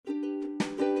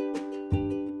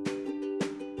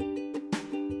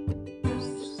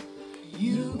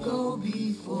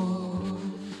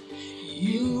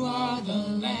are the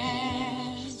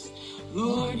last.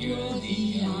 Lord, you're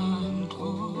the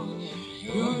encore.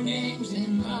 Your name's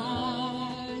in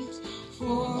lights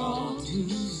for all to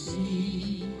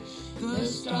see. The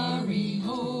starry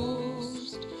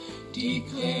host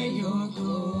declare your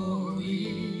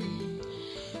glory.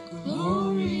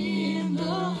 Glory in the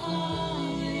highest.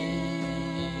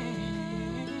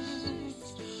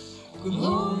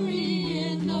 Glory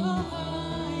in the highest.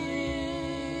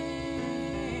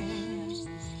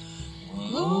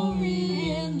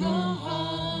 Glory in the highest.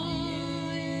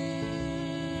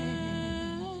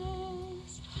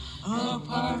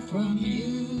 Apart from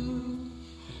you,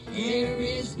 there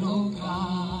is no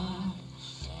God.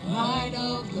 Light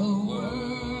of the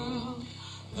world,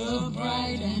 the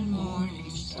bright and morning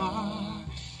star.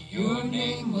 Your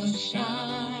name will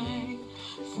shine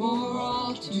for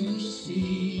all to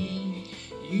see.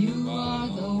 You are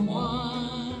the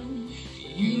one,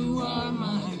 you are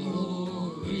my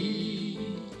glory.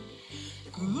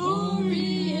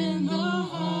 Glory in the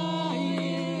highest.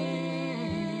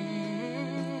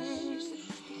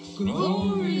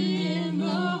 Glory in the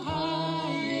highest.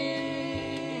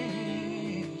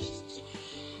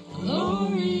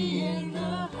 Glory in the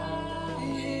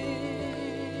highest.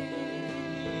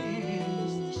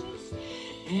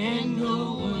 And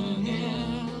no one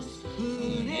else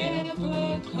could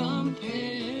ever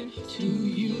compare to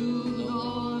you,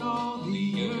 Lord. All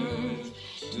the earth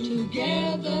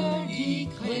together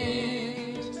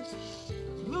declares.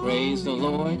 Praise the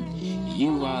Lord.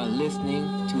 You are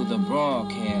listening to the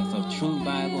broadcast of True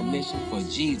Bible Mission for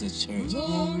Jesus Church,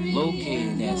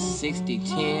 located at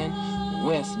 6010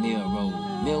 West Mill Road,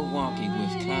 Milwaukee,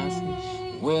 Wisconsin,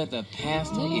 where the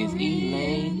pastor is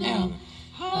Elaine Allen.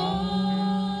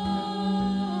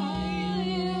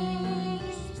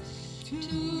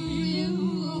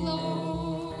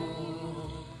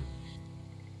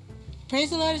 Praise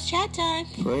the Lord, it's chat time.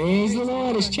 Praise the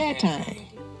Lord, it's chat time.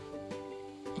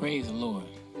 Praise the Lord.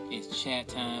 It's chat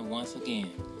time once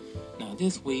again. Now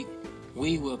this week,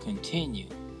 we will continue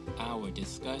our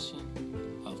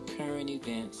discussion of current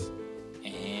events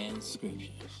and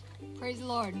scriptures. Praise the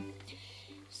Lord.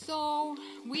 So,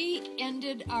 we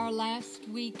ended our last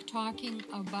week talking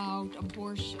about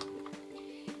abortion.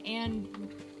 And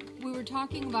we were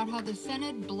talking about how the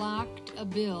Senate blocked a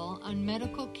bill on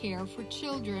medical care for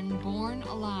children born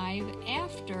alive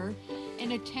after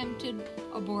an attempted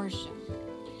abortion.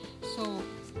 So,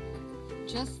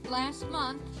 just last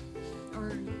month,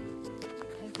 or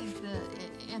I think the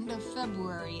end of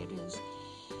February it is,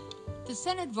 the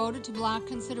Senate voted to block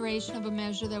consideration of a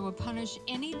measure that would punish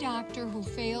any doctor who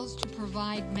fails to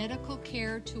provide medical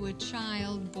care to a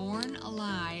child born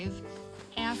alive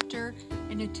after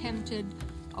an attempted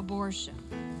abortion.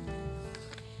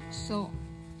 So,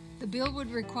 the bill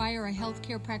would require a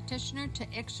healthcare practitioner to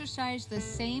exercise the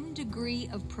same degree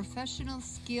of professional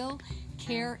skill,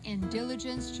 care, and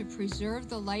diligence to preserve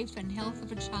the life and health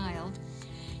of a child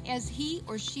as he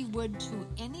or she would to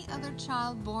any other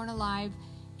child born alive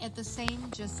at the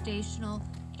same gestational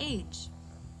age.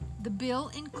 The bill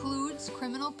includes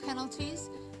criminal penalties,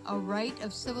 a right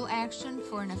of civil action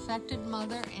for an affected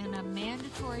mother, and a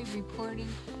mandatory reporting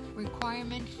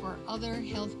requirement for other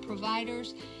health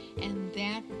providers, and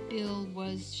that bill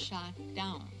was shot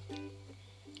down.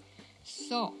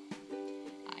 So,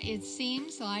 it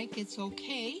seems like it's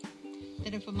okay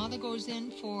that if a mother goes in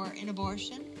for an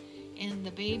abortion and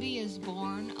the baby is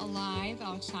born alive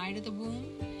outside of the womb,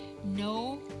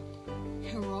 no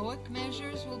heroic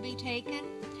measures will be taken.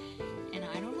 And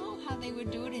I don't know how they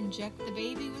would do it, inject the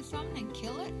baby with something and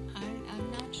kill it.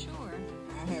 I'm not sure.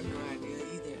 I have no idea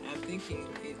either. I'm thinking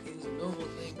it is a noble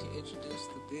thing to introduce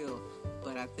the bill,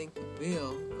 but I think the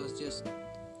bill was just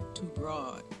too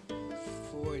broad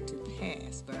for it to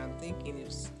pass. But I'm thinking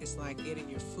it's like getting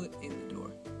your foot in the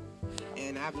door.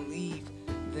 And I believe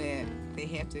that they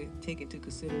have to take into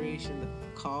consideration the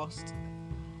cost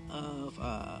of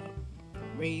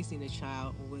raising a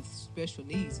child with special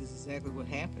needs is exactly what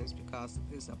happens because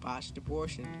there's a botched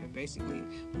abortion, and basically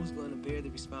who's going to bear the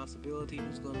responsibility,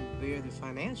 who's going to bear the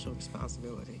financial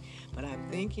responsibility. But I'm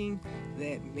thinking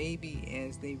that maybe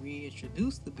as they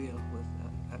reintroduce the bill with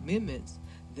amendments,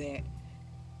 that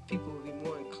people will be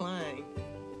more inclined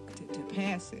to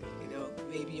pass it,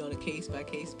 maybe on a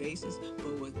case-by-case basis.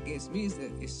 But what gets me is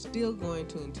that it's still going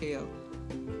to entail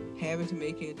having to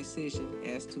make a decision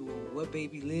as to what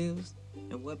baby lives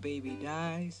and what baby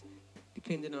dies,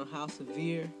 depending on how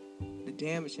severe the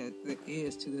damage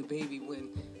is to the baby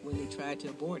when they try to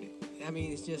abort it. I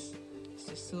mean, it's just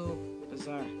so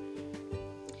bizarre.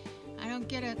 I don't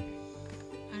get it.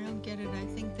 I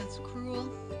think that's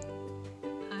cruel.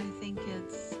 I think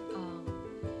it's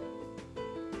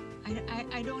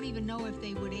I don't even know if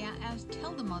they would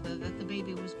tell the mother that the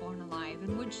baby was born alive,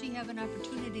 and would she have an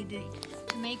opportunity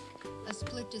to make a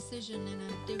split decision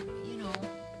in a,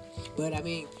 But I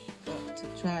mean, to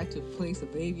try to place a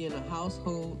baby in a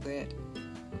household that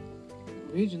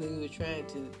originally we were trying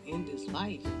to end its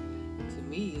life, to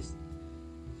me, it's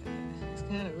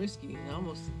kind of risky. It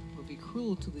almost would be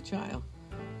cruel to the child.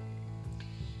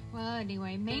 Well,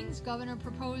 anyway, Maine's governor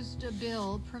proposed a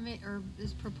bill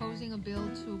is proposing a bill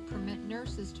to permit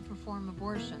nurses to perform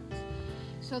abortions.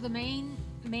 So the Maine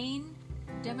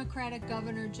Democratic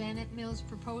Governor Janet Mills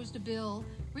proposed a bill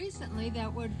recently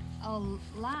that would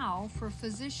allow for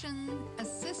physician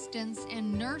assistants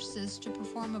and nurses to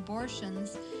perform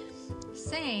abortions,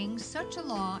 saying such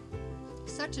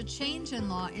a change in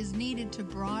law is needed to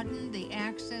broaden the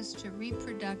access to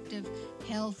reproductive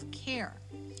health care.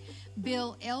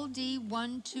 Bill LD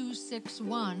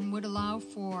 1261 would allow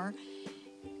for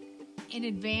an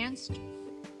advanced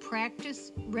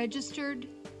practice registered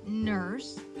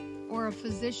nurse or a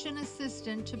physician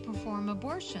assistant to perform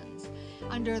abortions.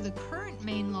 Under the current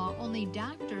Maine law, only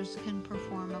doctors can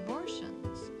perform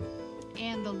abortions.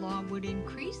 And the law would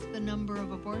increase the number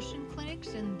of abortion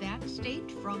clinics in that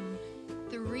state from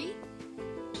 3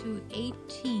 to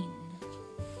 18.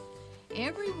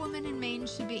 Every woman in Maine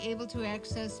should be able to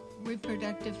access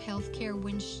reproductive health care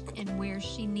when and where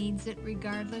she needs it,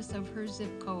 regardless of her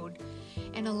zip code,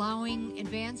 and allowing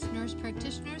advanced nurse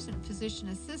practitioners and physician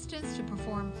assistants to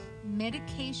perform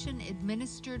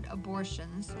medication-administered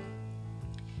abortions,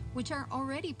 which are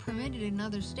already permitted in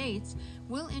other states,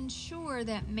 will ensure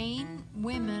that Maine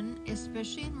women,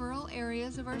 especially in rural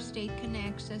areas of our state, can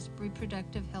access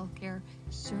reproductive health care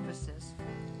services.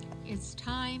 It's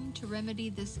time to remedy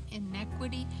this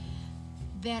inequity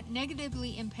that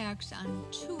negatively impacts on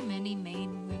too many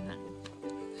Maine women,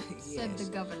 said the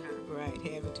governor. Right,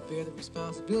 having to bear the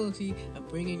responsibility of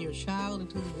bringing your child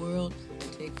into the world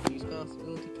and take the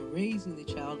responsibility for raising the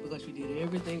child because you did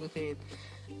everything within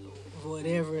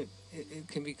whatever it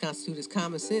can be constituted as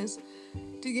common sense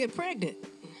to get pregnant.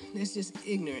 It's just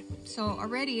ignorant. So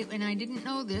already, and I didn't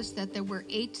know this, that there were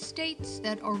 8 states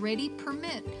that already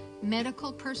permit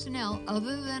medical personnel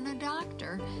other than a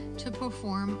doctor to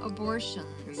perform abortions.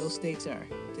 And those states are?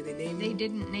 Did they name them? They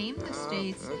didn't name the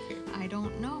states. Okay. I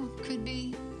don't know.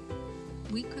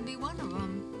 We could be one of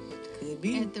them. Could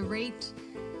be. At the rate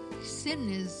sin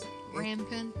is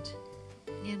rampant,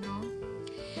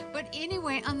 But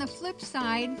anyway, on the flip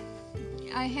side,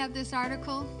 I have this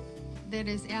article that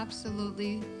is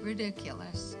absolutely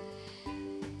ridiculous.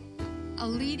 A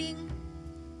leading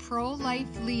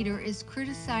pro-life leader is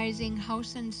criticizing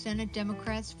House and Senate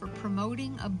Democrats for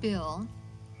promoting a bill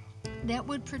that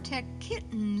would protect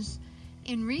kittens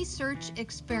in research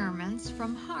experiments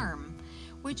from harm,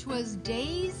 which was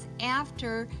days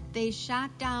after they shot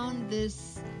down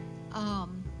this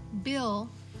bill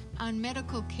on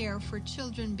medical care for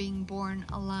children being born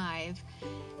alive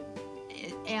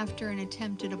after an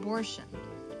attempted abortion.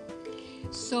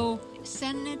 So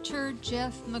Senator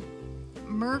Jeff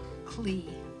Merkley,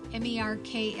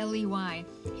 Merkley,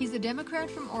 he's a Democrat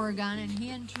from Oregon, and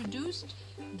he introduced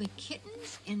the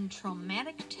Kittens in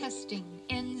Traumatic Testing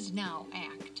Ends Now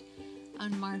Act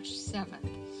on March 7th.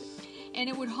 And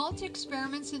it would halt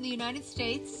experiments in the United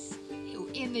States,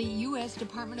 in the U.S.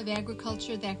 Department of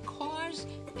Agriculture, that cause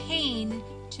pain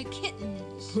to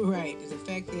kittens. Right. The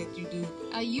fact that you do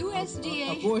a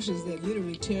USDA abortions that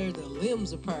literally tear the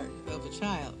limbs apart of a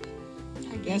child.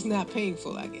 That's not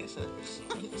painful, I guess. Huh?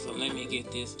 So let me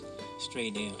get this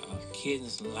straight there. A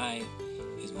kitten's life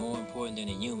is more important than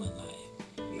a human life.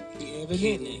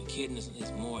 Evidently. Kitten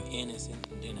is more innocent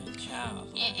than a child.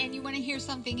 And you want to hear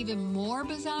something even more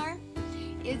bizarre?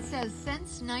 It says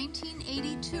since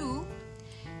 1982,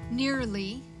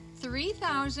 nearly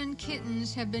 3,000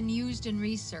 kittens have been used in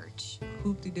research.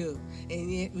 Hoop-de-doo.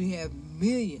 And yet we have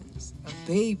millions of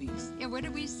babies. And what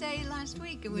did we say last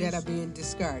week? It was that are being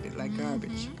discarded like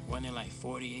garbage. Wasn't it like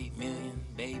 48 million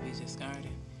babies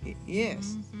discarded?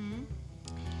 Yes.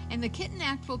 And the Kitten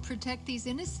Act will protect these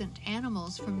innocent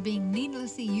animals from being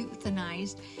needlessly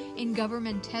euthanized in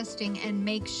government testing and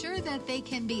make sure that they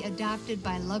can be adopted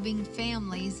by loving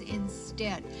families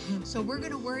instead. So we're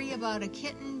going to worry about a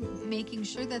kitten, making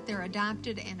sure that they're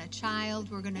adopted, and a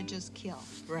child we're going to just kill.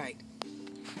 Right.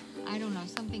 I don't know.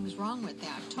 Something's wrong with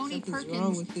that. Something's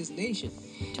wrong with this nation.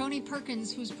 Tony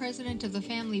Perkins, who's president of the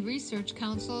Family Research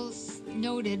Council,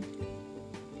 noted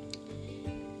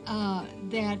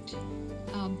that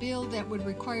bill that would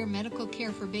require medical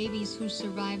care for babies who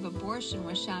survive abortion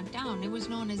was shot down. It was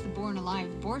known as the Born Alive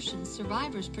Abortion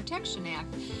Survivors Protection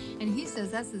Act. And he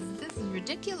says this is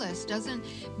ridiculous.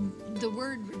 The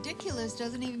word ridiculous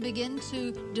doesn't even begin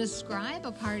to describe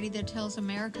a party that tells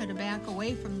America to back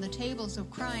away from the tables of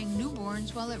crying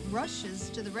newborns while it rushes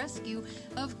to the rescue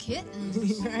of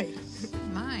kittens. Right.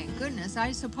 My goodness.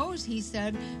 I suppose, he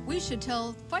said, we should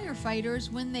tell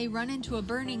firefighters when they run into a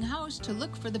burning house to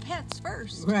look for the pets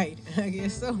first. Right. I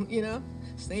guess so.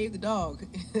 Save the dog.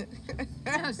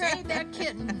 No, save that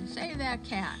kitten. Save that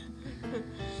cat.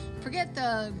 Forget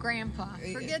the grandpa.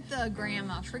 Forget the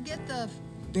grandma. Forget the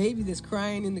baby that's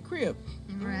crying in the crib.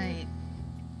 Right.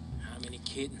 How many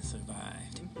kittens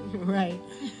survived? Right.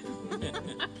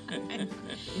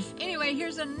 Anyway,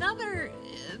 here's another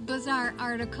bizarre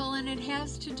article, and it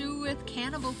has to do with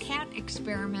cannibal cat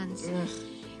experiments. Ugh.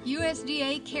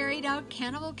 USDA carried out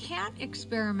cannibal cat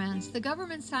experiments. The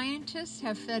government scientists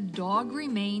have fed dog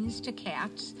remains to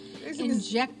cats,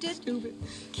 injected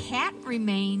cat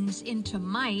remains into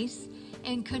mice,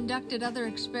 and conducted other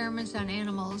experiments on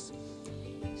animals.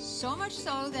 So much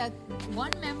so that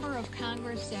one member of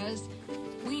Congress says,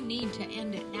 we need to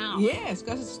end it now. Yes,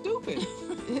 because it's stupid.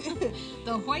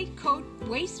 The White Coat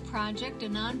Waste Project, a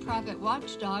nonprofit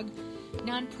watchdog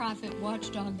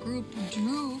group,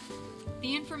 drew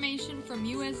the information from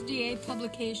USDA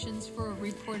publications for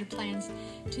reported plans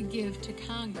to give to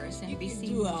Congress. You can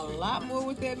do a lot more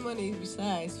with that money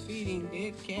besides feeding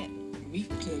dead cat meat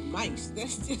to mice.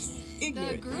 That's just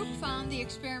ignorant. The group found the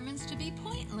experiments to be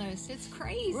pointless. It's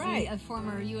crazy, Right. a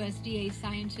former USDA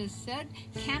scientist said.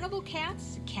 Cannibal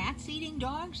cats eating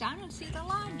dogs? I don't see the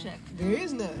logic. There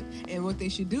is none. And what they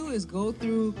should do is go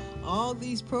through all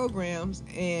these programs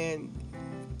and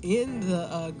end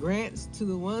the grants to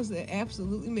the ones that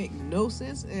absolutely make no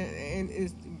sense and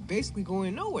is basically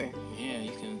going nowhere. Yeah,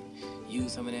 you can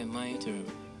use some of that money to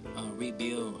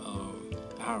rebuild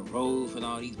our roads with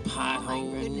all these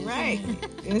potholes. Right.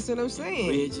 That's what I'm saying.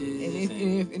 Bridges.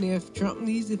 And if Trump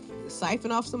needs to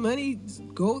siphon off some money,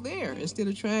 go there. Instead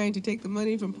of trying to take the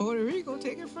money from Puerto Rico,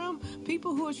 take it from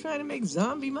people who are trying to make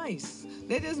zombie mice.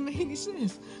 That doesn't make any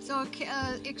sense. So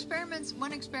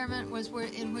one experiment was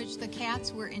in which the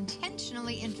cats were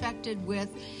intentionally infected with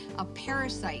a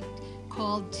parasite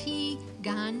called T.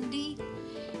 gondii,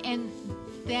 and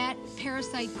that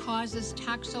parasite causes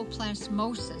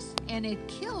toxoplasmosis, and it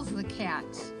kills the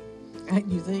cats.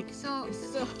 You think? So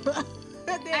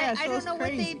Yeah, I don't know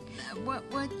crazy. what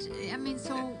I mean.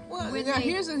 So Well, when now they,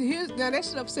 here's now that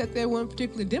should upset that one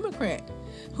particular Democrat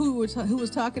who was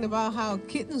talking about how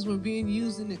kittens were being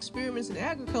used in experiments in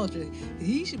agriculture.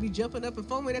 He should be jumping up and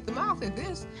foaming at the mouth at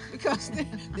this because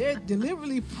they're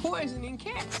deliberately poisoning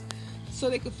cats so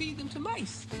they could feed them to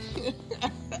mice.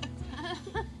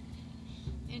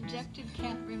 injected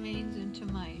cat remains into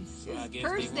mice. So I guess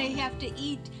First, they have to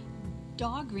eat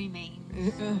dog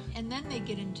remains, Uh-uh. and then they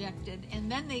get injected,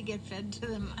 and then they get fed to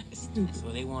the mice.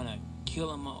 So they want to kill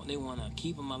them all. They want to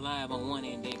keep them alive on one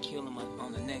end, then kill them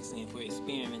on the next end for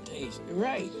experimentation.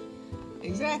 Right.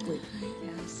 Exactly.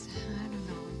 Yes, I don't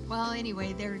know. Well,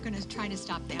 anyway, they're going to try to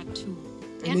stop that too.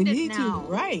 And End they it need now. to.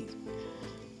 Right.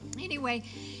 Anyway,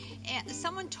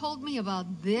 someone told me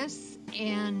about this,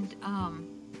 and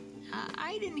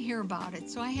I didn't hear about it,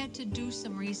 so I had to do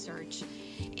some research.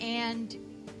 And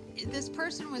this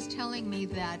person was telling me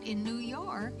that in New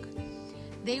York,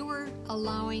 they were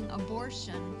allowing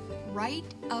abortion right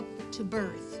up to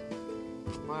birth.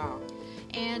 Wow.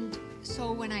 And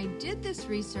so when I did this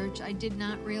research, I did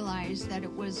not realize that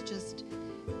it was just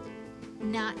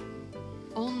not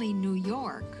only New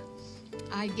York.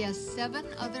 I guess 7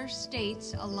 other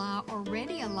states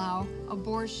already allow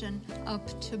abortion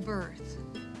up to birth.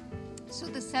 So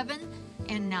the 7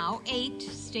 and now 8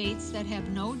 states that have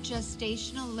no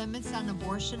gestational limits on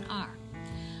abortion are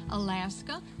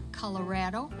Alaska,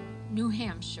 Colorado, New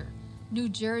Hampshire, New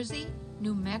Jersey,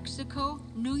 New Mexico,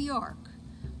 New York,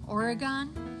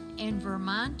 Oregon, and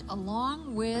Vermont,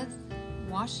 along with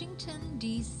Washington,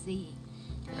 D.C.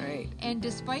 Right. And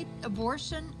despite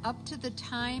abortion up to the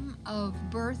time of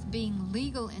birth being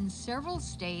legal in several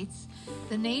states,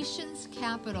 the nation's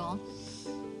capital,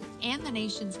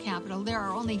 there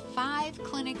are only 5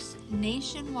 clinics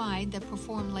nationwide that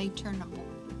perform late-term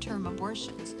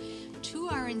abortions. 2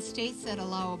 are in states that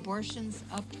allow abortions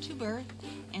up to birth,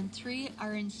 and 3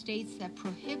 are in states that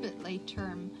prohibit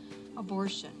late-term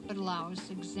abortion but allows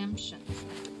exemptions.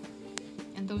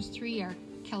 And those 3 are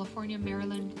California,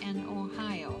 Maryland, and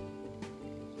Ohio.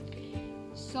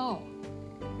 So,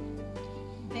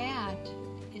 that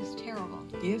is terrible.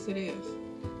 Yes, it is.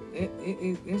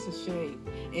 It's a shame.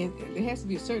 And there has to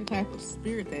be a certain type of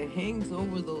spirit that hangs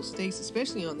over those states,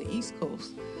 especially on the East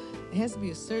Coast. It has to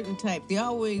be a certain type. They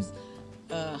always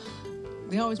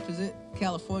present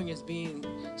California as being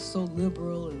so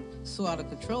liberal and so out of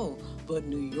control. But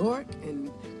New York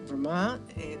and Vermont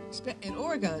and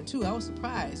Oregon, too, I was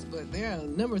surprised. But there are a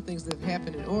number of things that have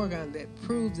happened in Oregon that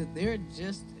prove that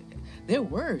they're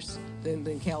worse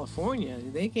than California.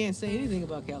 They can't say anything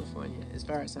about California as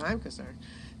far as I'm concerned.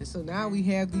 And so now we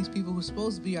have these people who are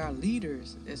supposed to be our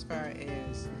leaders as far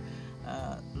as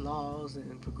laws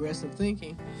and progressive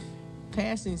thinking,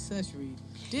 passing such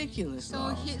ridiculous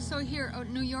laws.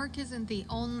 New York isn't the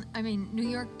only. I mean, New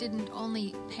York didn't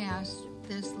only pass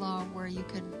this law where you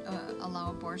could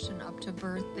allow abortion up to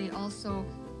birth. They also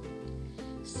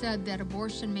said that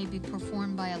abortion may be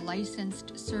performed by a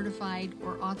licensed, certified,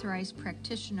 or authorized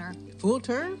practitioner. Full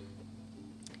term?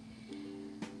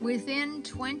 Within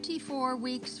 24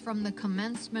 weeks from the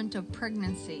commencement of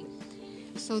pregnancy.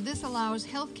 So this allows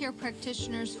healthcare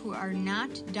practitioners who are not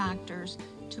doctors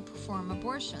to perform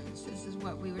abortions. This is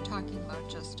what we were talking about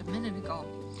just a minute ago.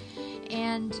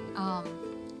 And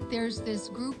there's this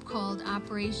group called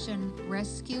Operation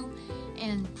Rescue,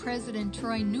 and President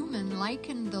Troy Newman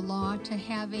likened the law to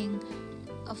having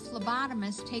a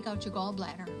phlebotomist take out your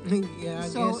gallbladder. Yeah, I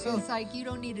guess so. It's like you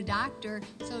don't need a doctor.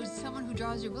 So someone who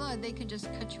draws your blood, they can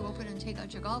just cut you open and take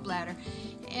out your gallbladder.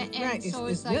 And right. So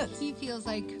it's like nuts. He feels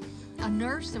like a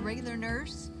nurse, a regular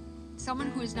nurse, someone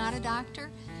who is not a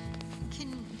doctor,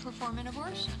 can perform an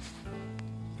abortion.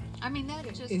 I mean,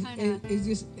 that just kind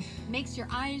of makes your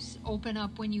eyes open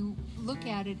up when you look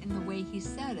at it in the way he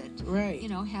said it. Right. You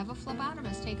know, have a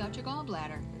phlebotomist take out your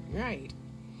gallbladder. Right.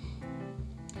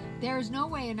 There is no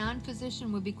way a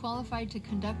non-physician would be qualified to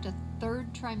conduct a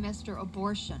third trimester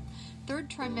abortion. Third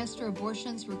trimester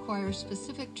abortions require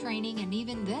specific training, and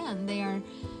even then, they are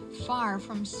far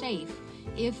from safe.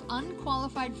 If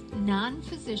unqualified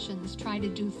non-physicians try to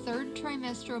do third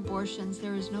trimester abortions,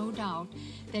 there is no doubt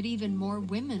that even more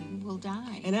women will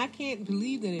die. And I can't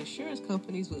believe that insurance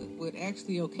companies would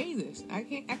actually okay this. I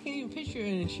can't even picture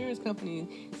an insurance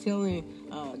company telling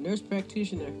a nurse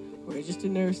practitioner or just a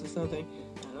nurse or something,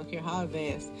 I don't care how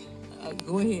advanced,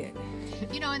 go ahead.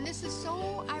 You know, and this is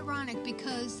so ironic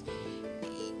because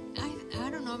I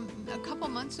don't know, a couple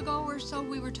months ago or so,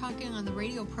 we were talking on the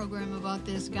radio program about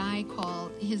this guy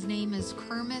his name is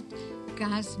Kermit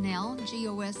Gosnell,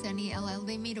 Gosnell.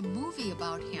 They made a movie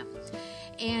about him.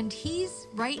 And he's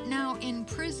right now in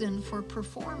prison for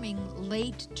performing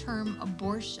late-term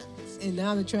abortions. And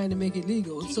now they're trying to make it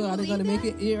legal. So are they going to make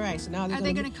it? You're right. So now are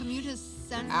they going to commute his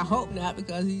sentence? I hope not,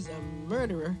 because he's a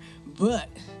murderer. But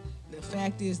the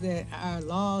fact is that our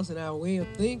laws and our way of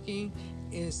thinking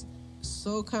is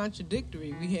so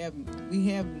contradictory. We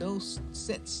have no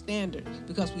set standard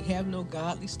because we have no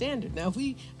godly standard. Now,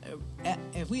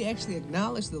 if we actually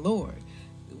acknowledge the Lord,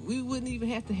 we wouldn't even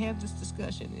have to have this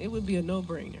discussion. It would be a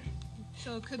no-brainer.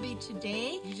 So it could be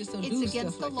today. It's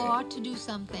against the law to do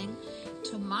something.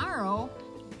 Tomorrow,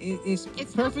 it's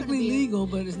perfectly legal,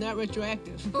 but it's not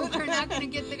retroactive. But we're not going to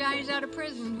get the guys out of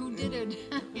prison who did it.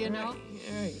 You know.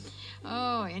 Right.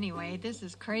 Oh, anyway, this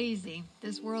is crazy.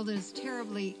 This world is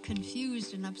terribly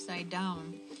confused and upside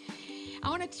down. I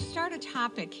want to start a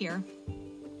topic here,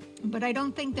 but I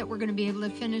don't think that we're going to be able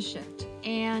to finish it.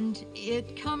 And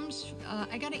it comes,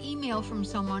 I got an email from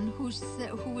someone who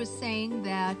was saying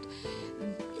that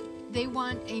they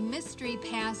want a mystery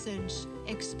passage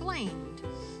explained.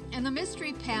 And the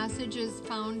mystery passage is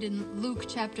found in Luke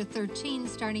chapter 13,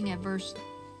 starting at verse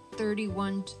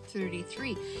 31 to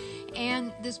 33.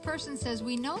 And this person says,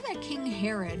 we know that King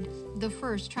Herod the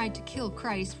First tried to kill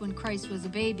Christ when Christ was a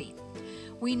baby.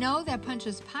 We know that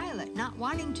Pontius Pilate, not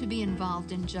wanting to be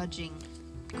involved in judging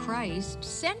Christ,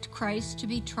 sent Christ to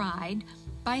be tried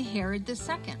by Herod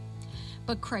II.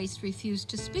 But Christ refused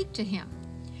to speak to him.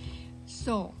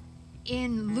 So,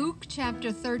 in Luke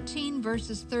chapter 13,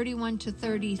 verses 31 to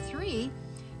 33,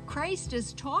 Christ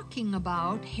is talking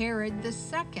about Herod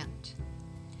II.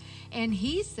 And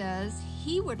he says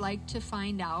he would like to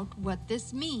find out what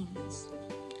this means.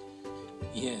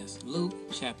 Yes, Luke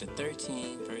chapter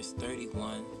 13, verse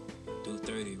 31 through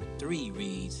 33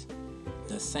 reads,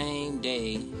 the same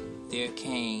day there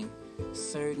came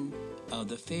certain of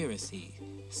the Pharisees,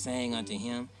 saying unto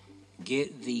him,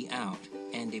 get thee out,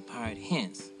 and depart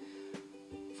hence,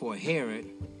 for Herod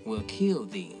will kill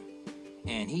thee.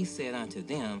 And he said unto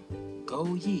them,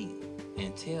 go ye,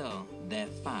 and tell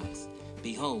that fox,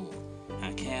 behold,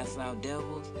 I cast out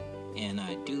devils, and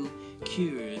I do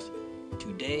cures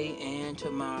today and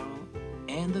tomorrow,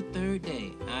 and the third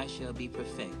day I shall be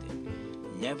perfected.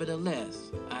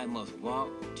 Nevertheless, I must walk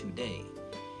today,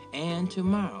 and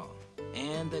tomorrow,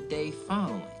 and the day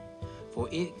following. For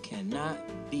it cannot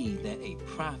be that a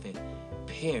prophet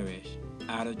perish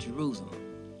out of Jerusalem.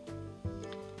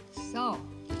 So,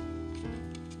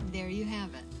 there you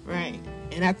have it. Right.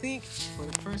 And I think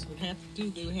what a person would have to do,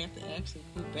 they would have to actually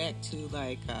go back to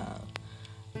like the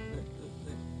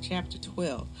chapter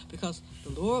 12, because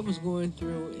the Lord was going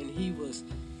through and he was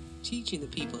teaching the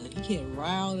people, and he had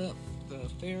riled up the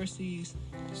Pharisees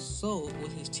so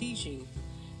with his teaching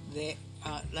that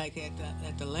like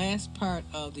at the last part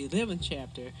of the 11th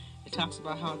chapter, it talks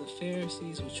about how the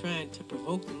Pharisees were trying to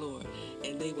provoke the Lord,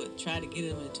 and they would try to get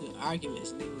him into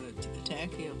arguments, and they would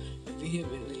attack him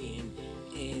vehemently,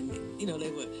 and you know,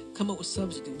 they would come up with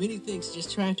subjects and many things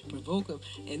just trying to provoke him.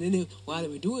 And then while they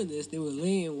were doing this, they were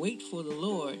laying wait for the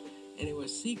Lord, and they were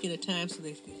seeking a time so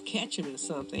they could catch him in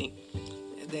something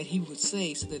that he would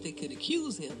say so that they could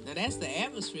accuse him. Now that's the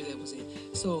atmosphere that was in.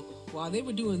 So while they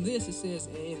were doing this, it says,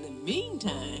 in the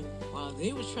meantime, while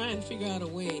they were trying to figure out a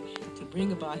way to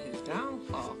bring about his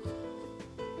downfall,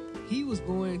 he was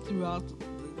going throughout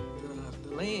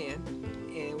the land,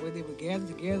 and where they were gathered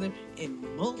together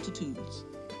in multitudes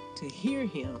to hear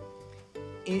him.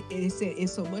 And it said, in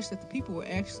so much that the people were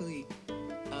actually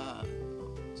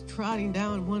trotting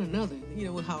down one another. You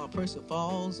know how a person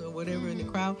falls or whatever in the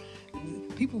crowd?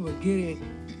 People were getting,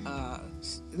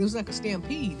 it was like a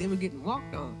stampede. They were getting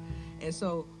walked on. And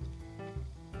so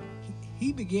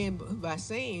he began by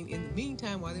saying, in the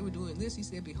meantime, while they were doing this, he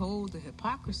said, behold the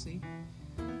hypocrisy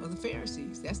of the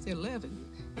Pharisees. That's their leaven.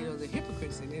 You know, the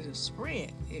hypocrites, and it'll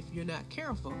spread if you're not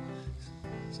careful.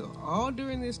 So all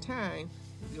during this time,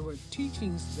 there were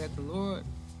teachings that the Lord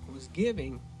was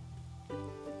giving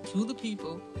to the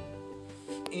people,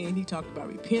 and he talked about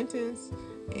repentance,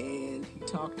 and he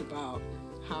talked about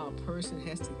how a person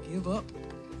has to give up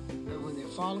when they're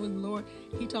following the Lord.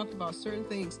 He talked about certain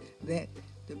things that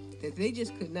they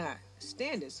just could not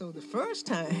stand it. So the first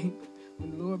time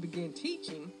when the Lord began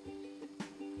teaching,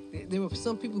 there were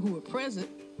some people who were present,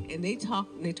 and they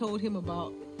told him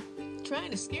about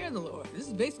trying to scare the Lord. This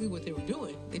is basically what they were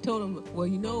doing. They told him, well,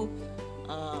 you know,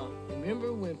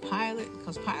 remember when Pilate,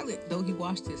 because Pilate, though he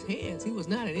washed his hands, he was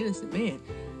not an innocent man.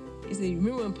 He said,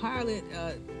 remember when Pilate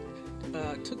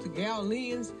took the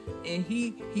Galileans and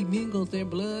he mingled their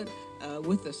blood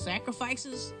with the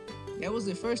sacrifices? That was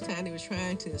the first time they were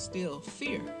trying to instill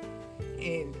fear.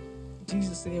 And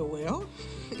Jesus said, well,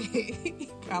 he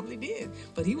probably did.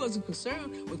 But he wasn't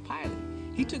concerned with Pilate.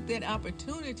 He took that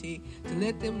opportunity to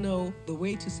let them know the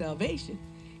way to salvation.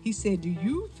 He said, do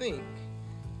you think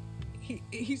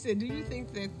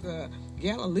that the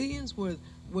Galileans were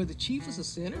the chiefest of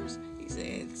sinners? He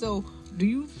said, so do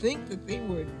you think that they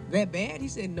were that bad? He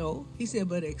said, no. He said,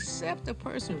 but except a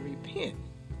person repent,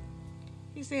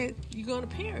 he said, you're going to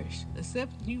perish.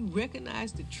 Except you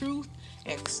recognize the truth,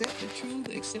 accept the truth,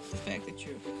 accept the fact that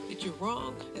you're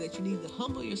wrong, and that you need to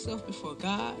humble yourself before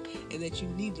God, and that you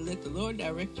need to let the Lord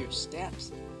direct your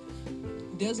steps.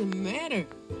 It doesn't matter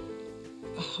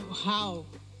how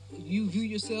you view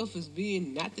yourself as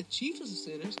being not the chiefest of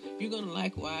sinners, you're going to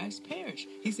likewise perish.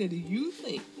 He said, do you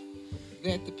think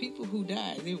that the people who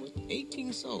died, there were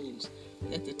 18 souls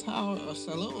that the Tower of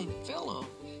Siloam fell on?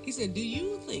 He said, do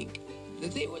you think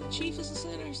that they were the chiefest of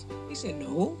sinners? He said,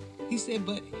 no. He said,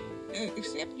 but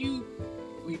except you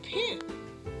repent,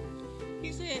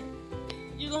 he said,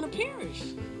 you're going to perish.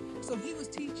 So he was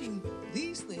teaching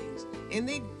these things, and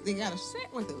they got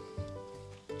upset with him.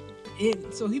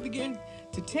 And so he began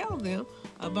to tell them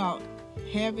about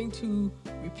having to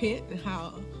repent, and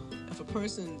how if a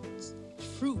person's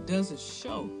fruit doesn't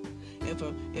show, if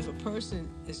a person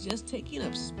is just taking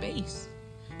up space,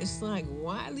 it's like,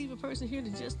 why leave a person here to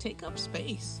just take up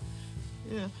space?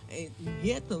 Yeah, and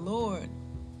yet the Lord,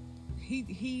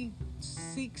 he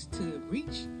seeks to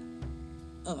reach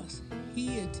us.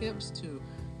 He attempts to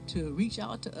reach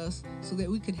out to us so that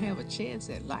we can have a chance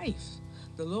at life.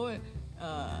 The Lord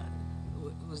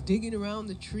was digging around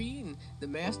the tree, and the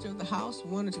master of the house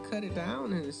wanted to cut it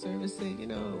down, and the servant said, you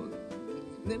know,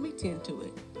 let me tend to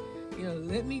it. You know,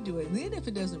 let me do it. And then if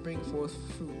it doesn't bring forth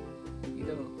fruit, you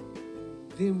know,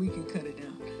 then we can cut it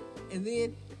down. And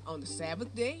then on the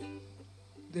Sabbath day,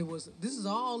 this is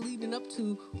all leading up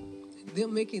to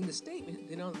them making the statement.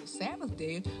 Then on the Sabbath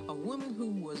day, a woman who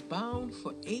was bound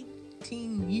for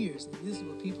 18 years, and this is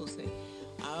what people say,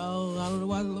 oh, I don't know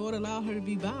why the Lord allowed her to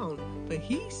be bound, but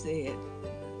he said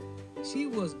she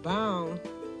was bound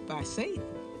by Satan.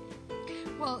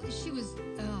 Well, she was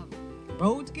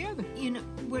rolled together. You know,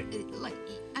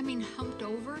 humped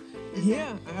over.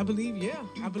 I believe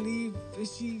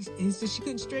she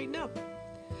couldn't straighten up.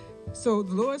 So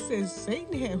the Lord says,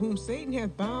 whom Satan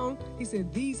hath bound, he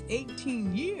said, these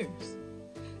 18 years.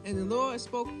 And the Lord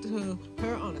spoke to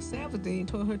her on a Sabbath day and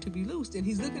told her to be loosed. And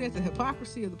he's looking at the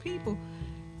hypocrisy of the people.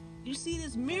 You see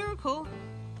this miracle,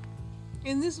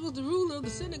 and this was the ruler of the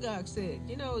synagogue said,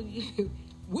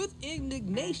 with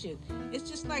indignation. It's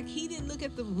just like he didn't look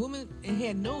at the woman and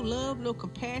had no love, no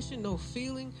compassion, no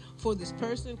feeling for this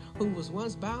person who was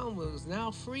once bound, was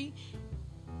now free.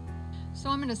 So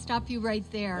I'm going to stop you right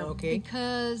there. Okay.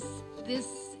 Because this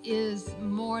is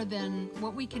more than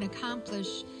what we can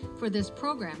accomplish for this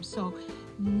program. So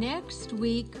next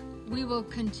week we will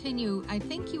continue. I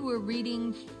think you were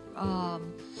reading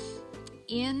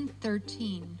in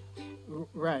 13.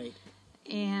 Right.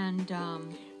 And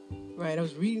right, I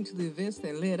was reading to the events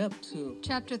that led up to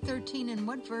chapter 13. And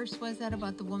what verse was that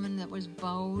about the woman that was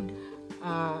bowed?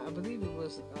 I believe it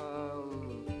was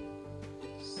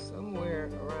somewhere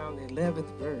around the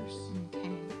 11th verse. Okay.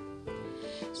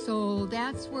 So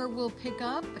that's where we'll pick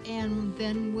up, and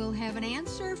then we'll have an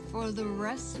answer for the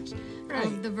rest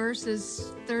of the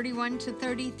verses 31 to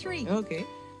 33. Okay.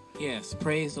 Yes,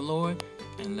 praise the Lord,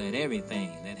 and let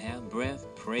everything that hath breath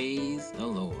praise the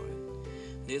Lord.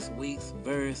 This week's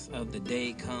verse of the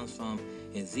day comes from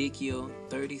Ezekiel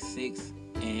 36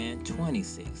 and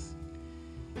 26.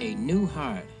 A new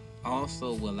heart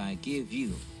also will I give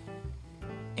you,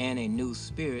 and a new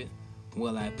spirit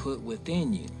will I put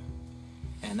within you.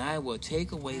 And I will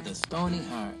take away the stony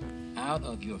heart out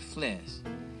of your flesh,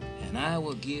 and I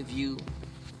will give you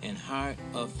an heart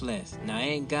of flesh. Now,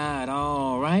 ain't God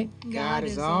all right? God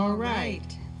is all right.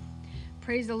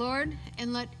 Praise the Lord,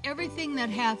 and let everything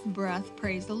that hath breath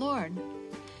praise the Lord.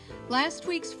 Last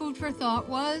week's food for thought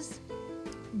was,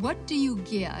 what do you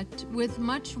get with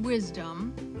much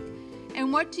wisdom,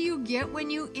 and what do you get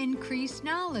when you increase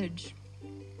knowledge?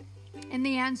 And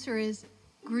the answer is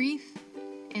grief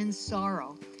and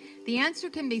sorrow. The answer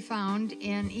can be found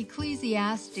in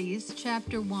Ecclesiastes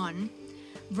chapter 1,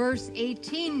 verse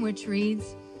 18, which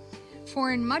reads,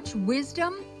 for in much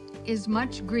wisdom is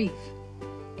much grief,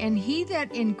 and he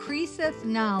that increaseth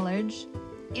knowledge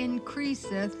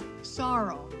increaseth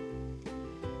sorrow.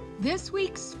 This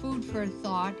week's food for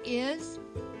thought is,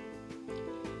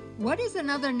 what is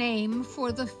another name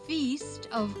for the feast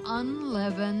of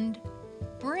unleavened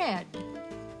bread?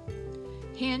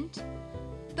 Hint,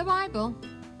 the Bible.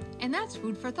 And that's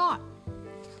food for thought.